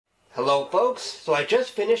Hello folks, so I just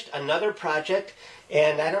finished another project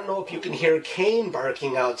and I don't know if you can hear Kane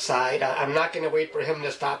barking outside. I'm not going to wait for him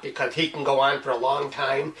to stop because he can go on for a long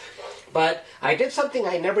time. But I did something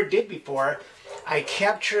I never did before. I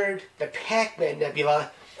captured the Pacman Nebula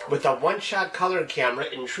with a one-shot color camera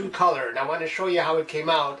in true color, and I want to show you how it came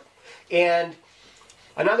out. And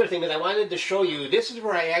another thing is I wanted to show you, this is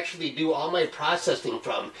where I actually do all my processing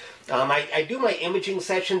from. I do my imaging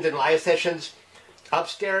sessions and live sessions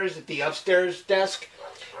upstairs at the upstairs desk,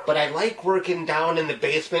 but I like working down in the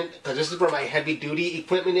basement because this is where my heavy-duty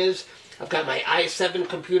equipment is. I've got my i7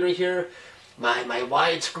 computer here, my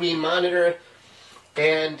widescreen monitor,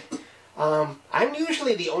 and I'm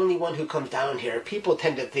usually the only one who comes down here. People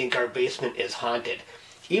tend to think our basement is haunted.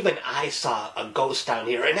 Even I saw a ghost down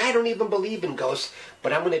here, and I don't even believe in ghosts,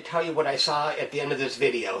 but I'm going to tell you what I saw at the end of this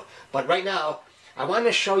video. But right now, I want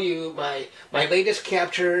to show you my latest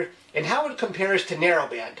capture and how it compares to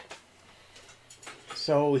narrowband.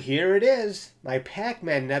 So here it is, my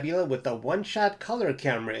Pacman Nebula with a one-shot color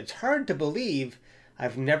camera. It's hard to believe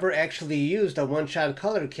I've never actually used a one-shot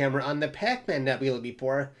color camera on the Pacman Nebula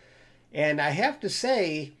before, and I have to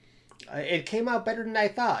say, it came out better than I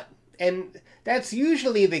thought. And that's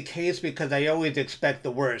usually the case because I always expect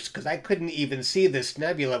the worst, because I couldn't even see this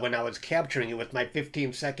nebula when I was capturing it with my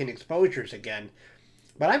 15-second exposures again.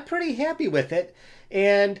 But I'm pretty happy with it,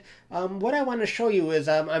 and what I want to show you is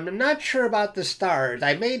I'm not sure about the stars.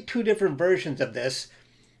 I made two different versions of this.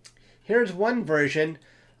 Here's one version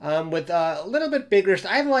with a little bit bigger.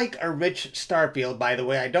 I like a rich star field, by the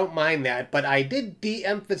way. I don't mind that, but I did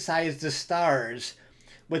de-emphasize the stars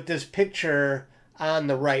with this picture on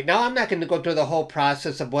the right. Now, I'm not going to go through the whole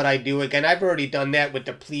process of what I do again. I've already done that with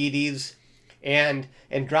the Pleiades and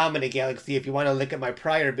Andromeda Galaxy if you want to look at my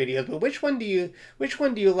prior videos. But which one do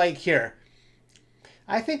you like here?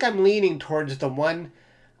 I think I'm leaning towards the one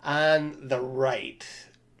on the right.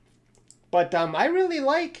 But I really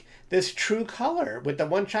like this true color with the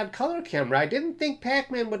one-shot color camera. I didn't think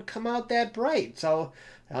Pac-Man would come out that bright, so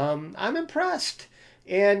I'm impressed.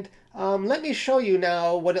 And let me show you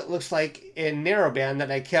now what it looks like in narrowband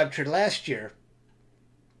that I captured last year.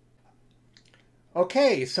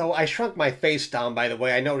 Okay, so I shrunk my face down, by the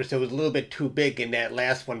way. I noticed it was a little bit too big in that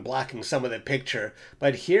last one, blocking some of the picture.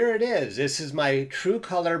 But here it is. This is my true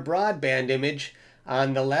color broadband image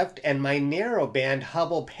on the left and my narrowband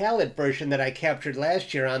Hubble palette version that I captured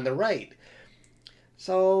last year on the right.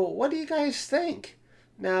 So what do you guys think?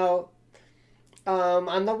 Now,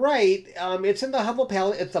 on the right, it's in the Hubble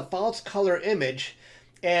palette. It's a false color image,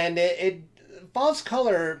 and false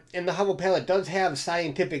color in the Hubble palette does have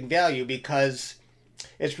scientific value because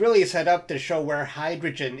it's really set up to show where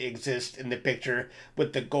hydrogen exists in the picture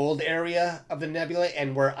with the gold area of the nebula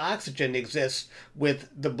and where oxygen exists with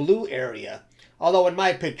the blue area. Although in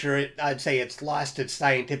my picture, I'd say it's lost its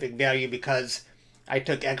scientific value because I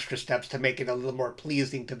took extra steps to make it a little more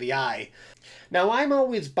pleasing to the eye. Now, I'm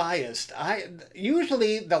always biased.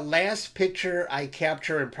 Usually the last picture I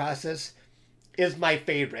capture and process is my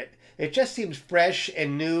favorite. It just seems fresh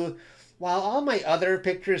and new, while all my other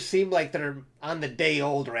pictures seem like they're on the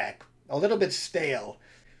day-old rack, a little bit stale.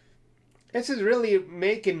 This is really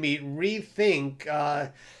making me rethink,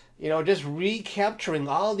 just recapturing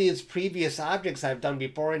all these previous objects I've done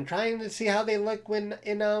before and trying to see how they look when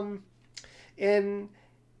in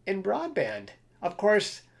broadband. Of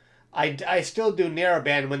course, I still do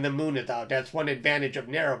narrowband when the moon is out. That's one advantage of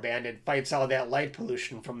narrowband. It fights all that light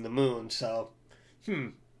pollution from the moon. So,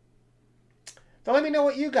 So let me know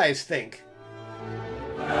what you guys think.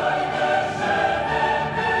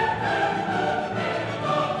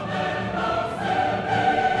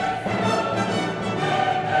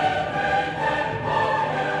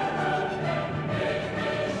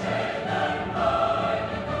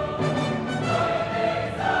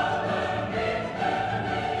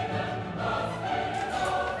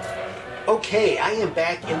 Okay, I am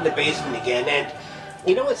back in the basement again, and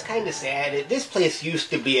you know what's kind of sad? This place used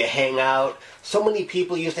to be a hangout. So many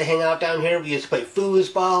people used to hang out down here. We used to play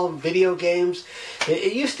foosball, video games.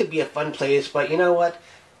 It used to be a fun place, but you know what?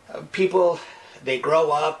 People, they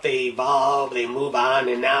grow up, they evolve, they move on,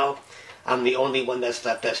 and now I'm the only one that's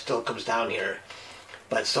left that still comes down here.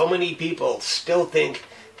 But so many people still think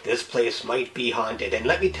this place might be haunted, and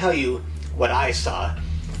let me tell you what I saw.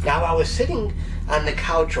 Now, I was sitting on the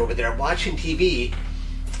couch over there watching TV,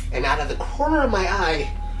 and out of the corner of my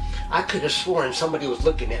eye, I could have sworn somebody was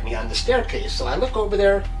looking at me on the staircase. So I look over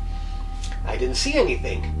there, I didn't see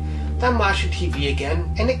anything. I'm watching TV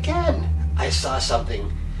again, and again I saw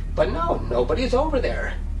something. But no, nobody's over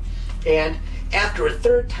there. And after a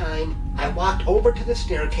third time, I walked over to the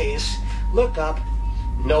staircase, look up,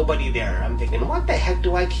 nobody there. I'm thinking, what the heck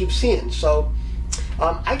do I keep seeing? So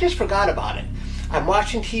I just forgot about it. I'm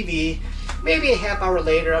watching TV, maybe a half hour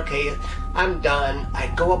later, okay, I'm done.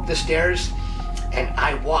 I go up the stairs and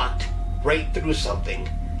I walked right through something.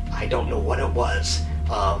 I don't know what it was.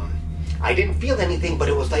 I didn't feel anything, but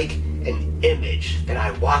it was like an image that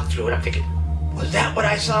I walked through, and I'm thinking, was that what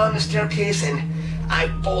I saw on the staircase? And I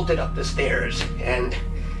bolted up the stairs, and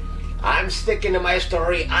I'm sticking to my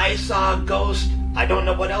story. I saw a ghost. I don't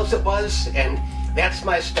know what else it was, and that's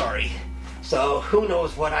my story. So who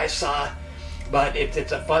knows what I saw, but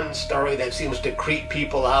it's a fun story that seems to creep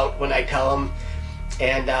people out when I tell them.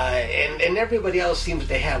 And everybody else seems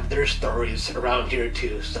to have their stories around here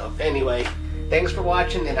too. So anyway, thanks for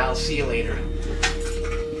watching, and I'll see you later.